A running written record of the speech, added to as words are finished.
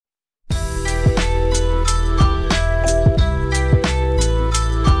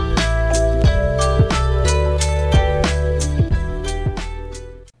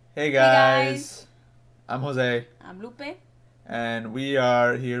Hey guys, I'm Jose, I'm Lupe. and we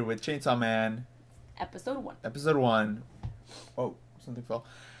are here with Chainsaw Man, Episode 1. Episode 1. Oh, something fell.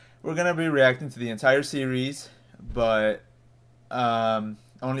 We're gonna be reacting to the entire series, but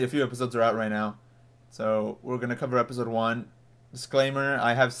only a few episodes are out right now. So we're gonna cover Episode 1. Disclaimer,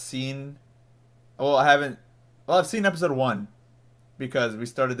 I've seen Episode 1, because we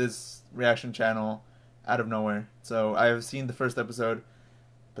started this reaction channel out of nowhere. So I have seen the first episode,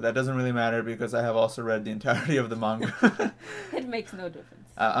 but that doesn't really matter because I have also read the entirety of the manga. It makes no difference.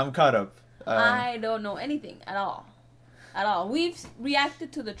 I'm caught up. I don't know anything at all. At all. We've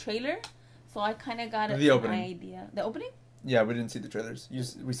reacted to the trailer, so I kind of got an idea. The opening? Yeah, we didn't see the trailers.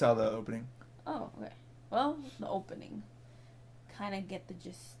 We saw the opening. Oh, okay. Well, the opening. Kind of get the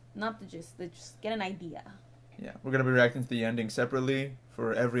gist. Not the gist, just get an idea. Yeah, we're going to be reacting to the ending separately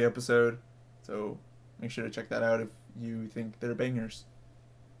for every episode. So make sure to check that out if you think they're bangers.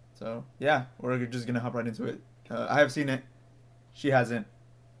 So, yeah, we're just going to hop right into it. I have seen it. She hasn't.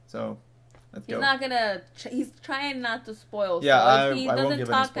 So, let's go. He's trying not to spoil. Yeah, so if he doesn't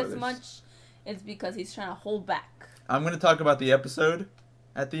talk as much, it's because he's trying to hold back. I'm going to talk about the episode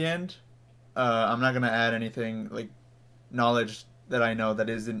at the end. I'm not going to add anything, like, knowledge that I know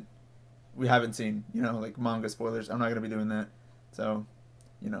that we haven't seen, like manga spoilers. I'm not going to be doing that. So,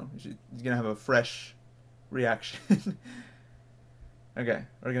 he's going to have a fresh reaction. Okay,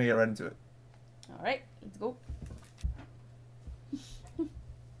 we're going to get right into it. All right, let's go.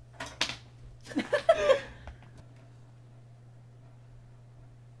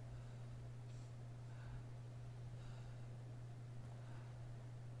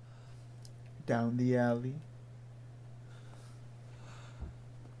 Down the alley.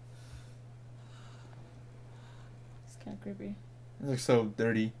 It's kind of creepy. It looks so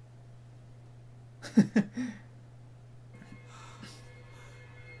dirty.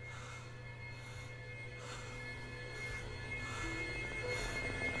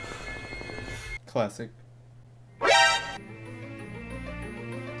 Classic.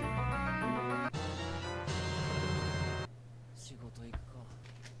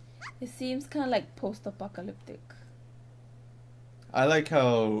 It seems kind of like post-apocalyptic. I like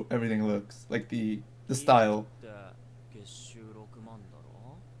how everything looks, like the style.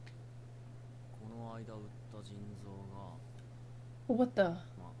 What the?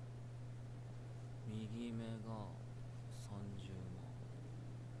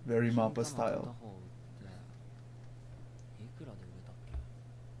 Very Mappa style.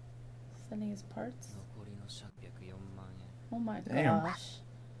 Selling his parts? Oh my Damn. gosh.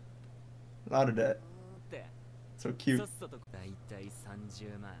 A lot of that. So cute.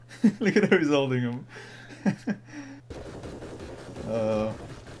 Look at how he's holding him.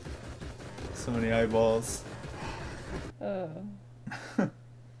 So many eyeballs.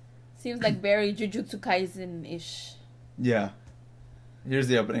 Seems like very Jujutsu Kaisen-ish. Yeah. Here's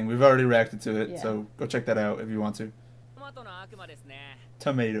the opening. We've already reacted to it, Yeah. so go check that out if you want to.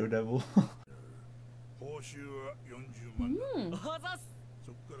 Tomato Devil.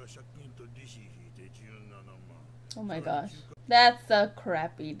 Oh my gosh. That's a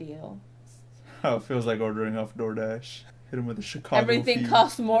crappy deal. Oh, it feels like ordering off DoorDash. Hit him with a Chicago Everything feed.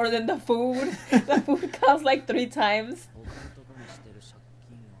 costs more than the food. The food costs like 3 times.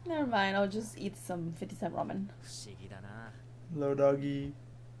 Never mind, I'll just eat some 50-cent ramen. Hello, doggy.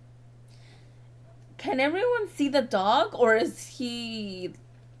 Can everyone see the dog, or is he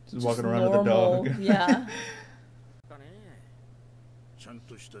just walking around normal? with the dog? Yeah.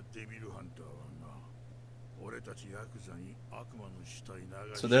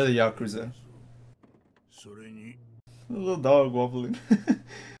 So they're the Yakuza. The little dog wobbling.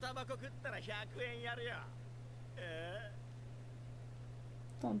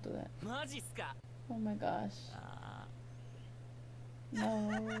 Don't do that. Oh my gosh.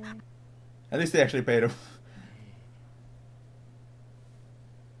 No. At least they actually paid him.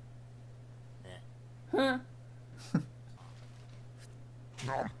 Huh?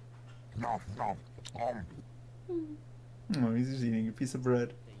 Oh, he's just eating a piece of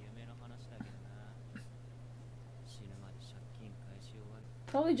bread.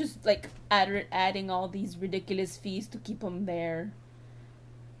 Probably just like adding all these ridiculous fees to keep him there.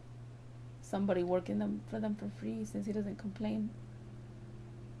 Somebody working for them for free since he doesn't complain.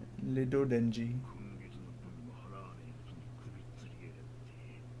 Little Denji.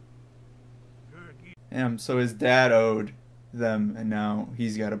 Damn, so his dad owed them and now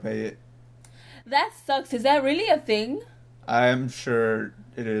he's gotta pay it. That sucks. Is that really a thing? I'm sure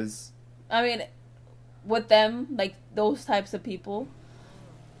it is. I mean, with them, like those types of people,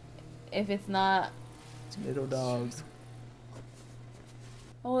 if it's not Tomato dogs.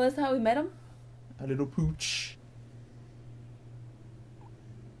 Oh, that's how we met him? A little pooch.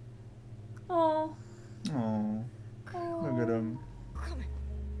 Oh. Oh. Look at him.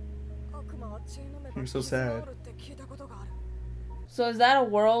 You're so sad. So is that a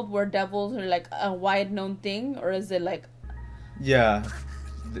world where devils are like a wide known thing, or is it like... Yeah,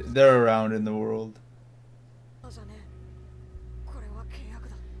 they're around in the world.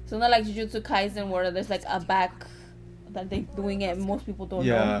 So not like Jujutsu Kaisen where there's like a back that they're doing it and most people don't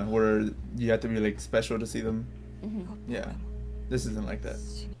know. Yeah, where you have to be like special to see them. Mm-hmm. Yeah, this isn't like that.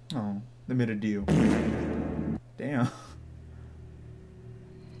 Oh, they made a deal. Damn.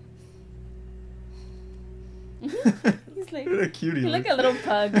 He's like, what a cutie. He's like a little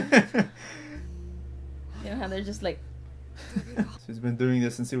pug. You know how they're just like... So he's been doing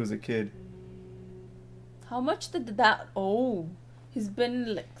this since he was a kid. How much did that... Oh, he's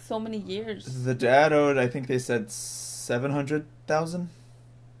been like so many years. The dad owed, I think they said 700,000.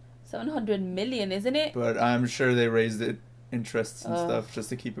 700 million, isn't it? But I'm sure they raised it, interests and stuff, just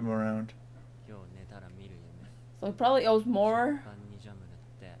to keep him around. So he probably owes more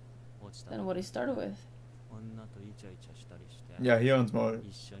than what he started with. Yeah, he owns more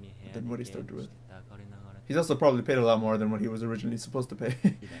than what he started with. He's also probably paid a lot more than what he was originally supposed to pay.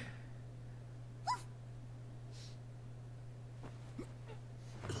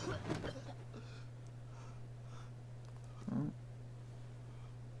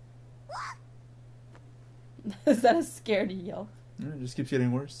 Is that a scared yell? Yeah, it just keeps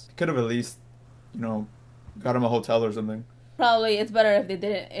getting worse. Could have at least, you know, got him a hotel or something. Probably it's better if they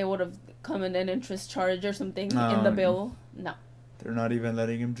didn't. It would have come in an interest charge or something in the bill. No. They're not even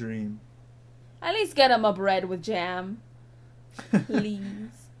letting him dream. At least get him a bread with jam. Please.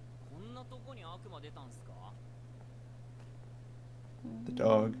 The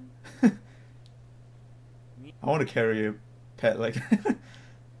dog. I want to carry a pet like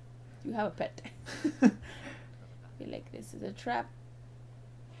You have a pet. Be like, this is a trap.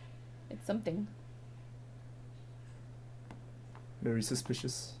 It's something. Very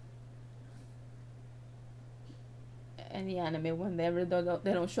suspicious. Any anime one, they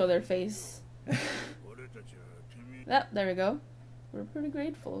don't show their face. Yep, there we go. We're pretty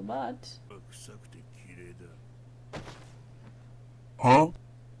grateful, but... Huh?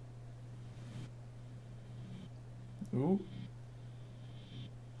 Ooh.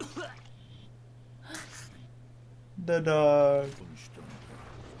 The dog.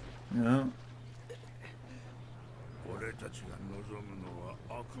 Yeah.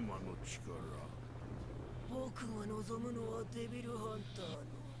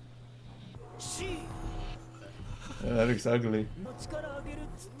 That looks ugly.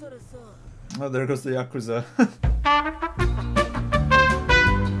 Oh, there goes the Yakuza.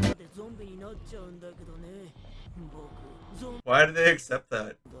 Why did they accept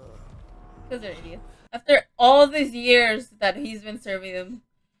that? Because they're idiots. After all these years that he's been serving them,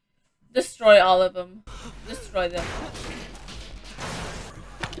 destroy all of them. Destroy them.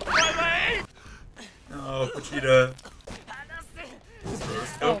 Oh, POCHITA.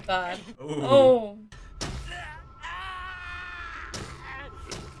 Oh god. Ooh. Oh.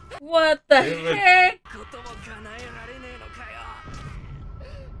 What the heck?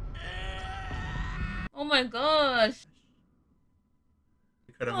 Oh my gosh.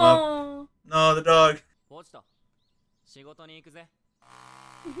 Cut him up. No, the dog.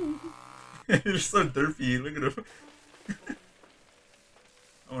 You're so derpy. Look at him.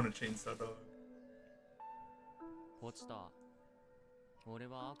 I want a chainsaw dog.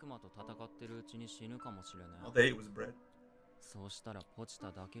 All they ate was bread. Oh,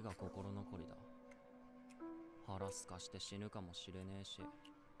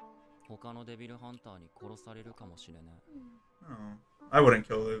 I wouldn't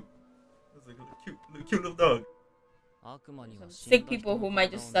kill it. It's like a cute little dog. Some sick people who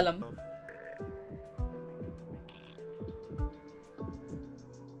might just sell them.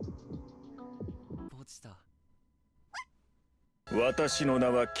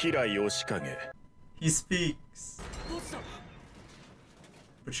 He speaks.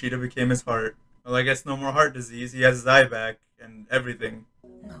 POCHITA became his heart. Well, I guess no more heart disease. He has his eye back and everything.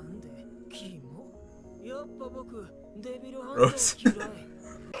 Gross.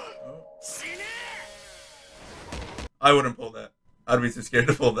 I wouldn't pull that. I'd be too scared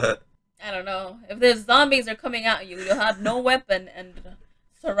to pull that. I don't know. If there's zombies are coming at you, you'll have no weapon and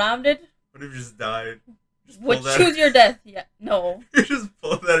surrounded. What if you just died? Would choose your death? Yeah, no. You just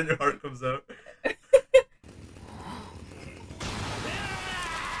pull that and your heart comes out.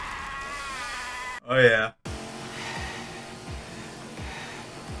 Oh yeah.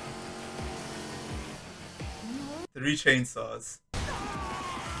 3 chainsaws.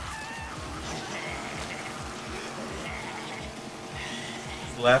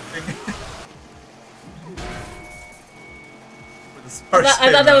 laughing.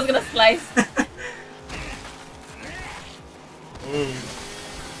 I thought that was gonna slice. Ooh.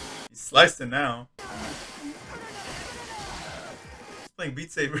 He sliced it now. He's playing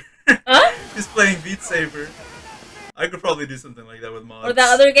Beat Saber. Huh? He's playing Beat Saber. I could probably do something like that with mods. Or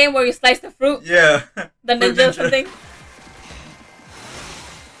that other game where you slice the fruit. Yeah. The ninja or something.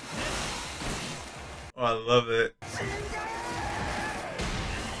 Oh, I love it.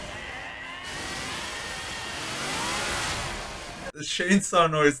 The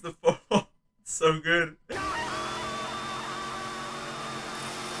chainsaw noise, the fall. It's so good. There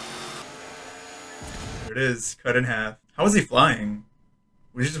it is, cut in half. How was he flying?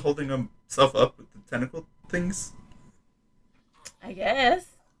 Was he just holding himself up with the tentacle things? I guess.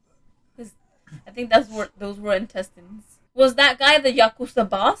 I think those were intestines. Was that guy the Yakuza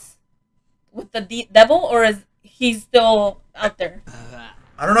boss? With the devil? Or is he still out there?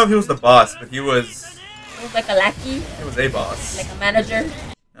 I don't know if he was the boss, but he was... He was like a lackey? He was a boss. Like a manager?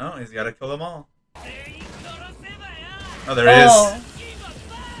 No, he's gotta kill them all. Oh, there he is.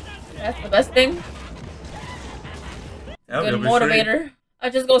 That's the best thing. Yep, good motivator. I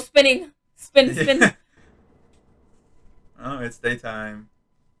just go spinning. Spin, spin. Oh, it's daytime.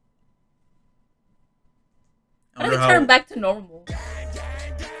 How did it turn back to normal?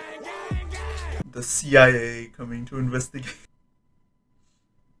 The CIA coming to investigate.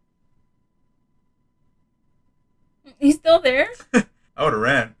 He's still there? I would have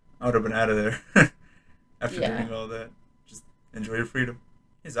ran. I would have been out of there. After doing all that. Just enjoy your freedom.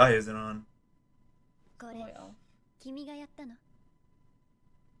 His eye isn't on. Oh,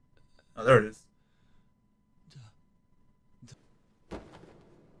 there it is.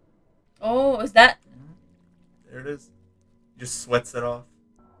 Oh, is that? There it is. He just sweats it off.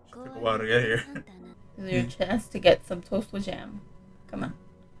 Just took a while to get here. This is your chance to get some toast with jam. Come on.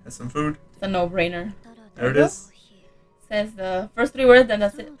 Has some food. It's a no-brainer. There it is. Says the first 3 words, and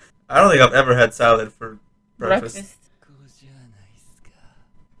that's it. I don't think I've ever had salad for breakfast.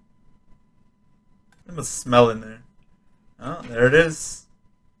 It must smell in there. Oh, there it is.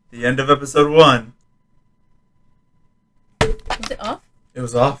 The end of episode 1. Was it off? It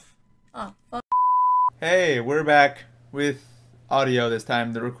was off. Oh, fuck. Hey, we're back with audio this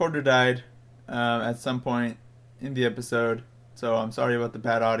time. The recorder died at some point in the episode, so I'm sorry about the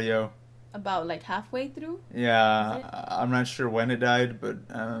bad audio. About like halfway through? Yeah, I'm not sure when it died, but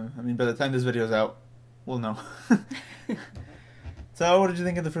I mean, by the time this video's out, we'll know. So, what did you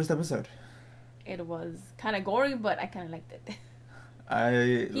think of the first episode? It was kind of gory, but I kind of liked it.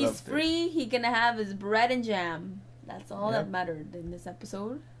 He's free. He gonna have his bread and jam. That's all that mattered in this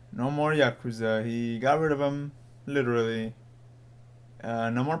episode. No more Yakuza. He got rid of him, literally.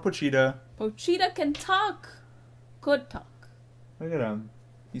 No more Pochita. Pochita can talk. Could talk. Look at him.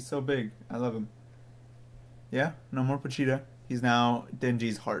 He's so big. I love him. Yeah, no more Pochita. He's now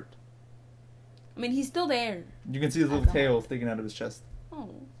Denji's heart. I mean, he's still there. You can see his little tail sticking out of his chest. Oh.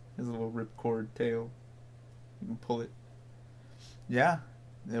 His little ripcord tail. You can pull it. Yeah,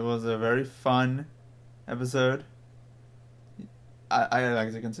 it was a very fun episode. I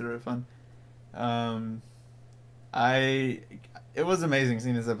like to consider it fun. It was amazing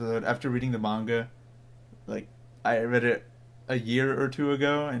seeing this episode after reading the manga. Like, I read it a year or 2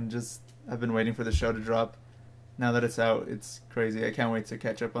 ago and just I've been waiting for the show to drop. Now that it's out, it's crazy. I can't wait to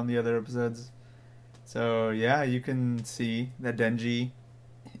catch up on the other episodes. So yeah, you can see that Denji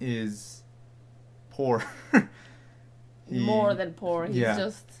is poor. More than poor. He's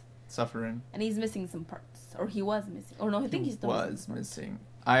just suffering. And he's missing some parts. Or he was missing. Or no, I think he still was missing.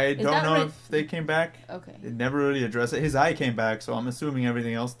 I don't know if they came back. Okay. It never really addressed it. His eye came back, so I'm assuming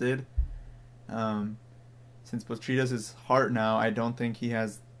everything else did. Since Pochita's his heart now, I don't think he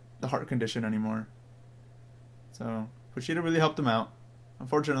has the heart condition anymore. So Pochita really helped him out.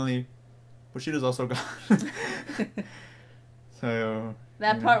 Unfortunately, Pochita's also gone. So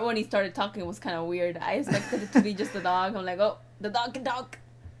that part when he started talking was kind of weird. I expected it to be just a dog. I'm like, oh, the dog can talk.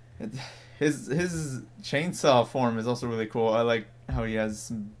 His chainsaw form is also really cool. I like how he has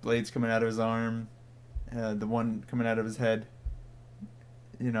some blades coming out of his arm, the one coming out of his head.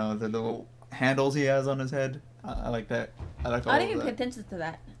 You know, the little handles he has on his head. I like that. I didn't even pay attention to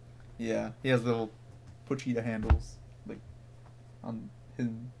that. Yeah, he has little Pochita handles, like on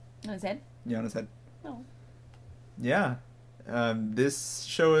his head. Yeah, on his head. Oh. Yeah, this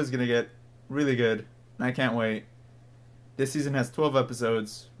show is gonna get really good, and I can't wait. This season has 12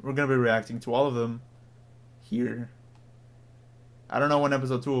 episodes. We're gonna be reacting to all of them here. I don't know when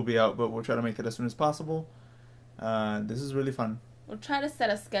episode 2 will be out, but we'll try to make it as soon as possible. This is really fun. We'll try to set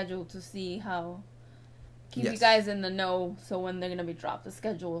a schedule to see how keep you guys in the know, so when they're gonna be dropped, the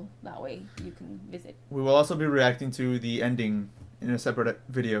schedule, that way you can visit. We will also be reacting to the ending in a separate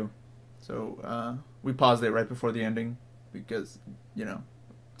video. So we paused it right before the ending because, you know,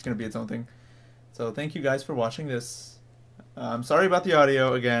 it's going to be its own thing. So thank you guys for watching this. I'm sorry about the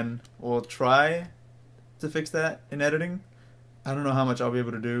audio again. We'll try to fix that in editing. I don't know how much I'll be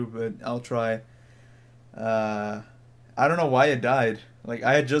able to do, but I'll try. I don't know why it died. Like,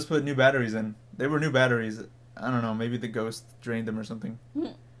 I had just put new batteries in. They were new batteries. I don't know, maybe the ghost drained them or something.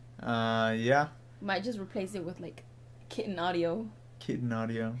 Yeah. Might just replace it with, like, kitten audio. Kitten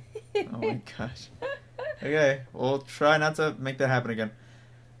audio. Oh my gosh. Okay, we'll try not to make that happen again.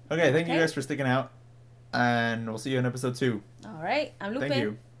 Okay, thank you guys for sticking out. And we'll see you in episode 2. Alright, I'm Lupe. Thank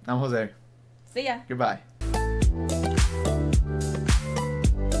you. I'm Jose. See ya. Goodbye.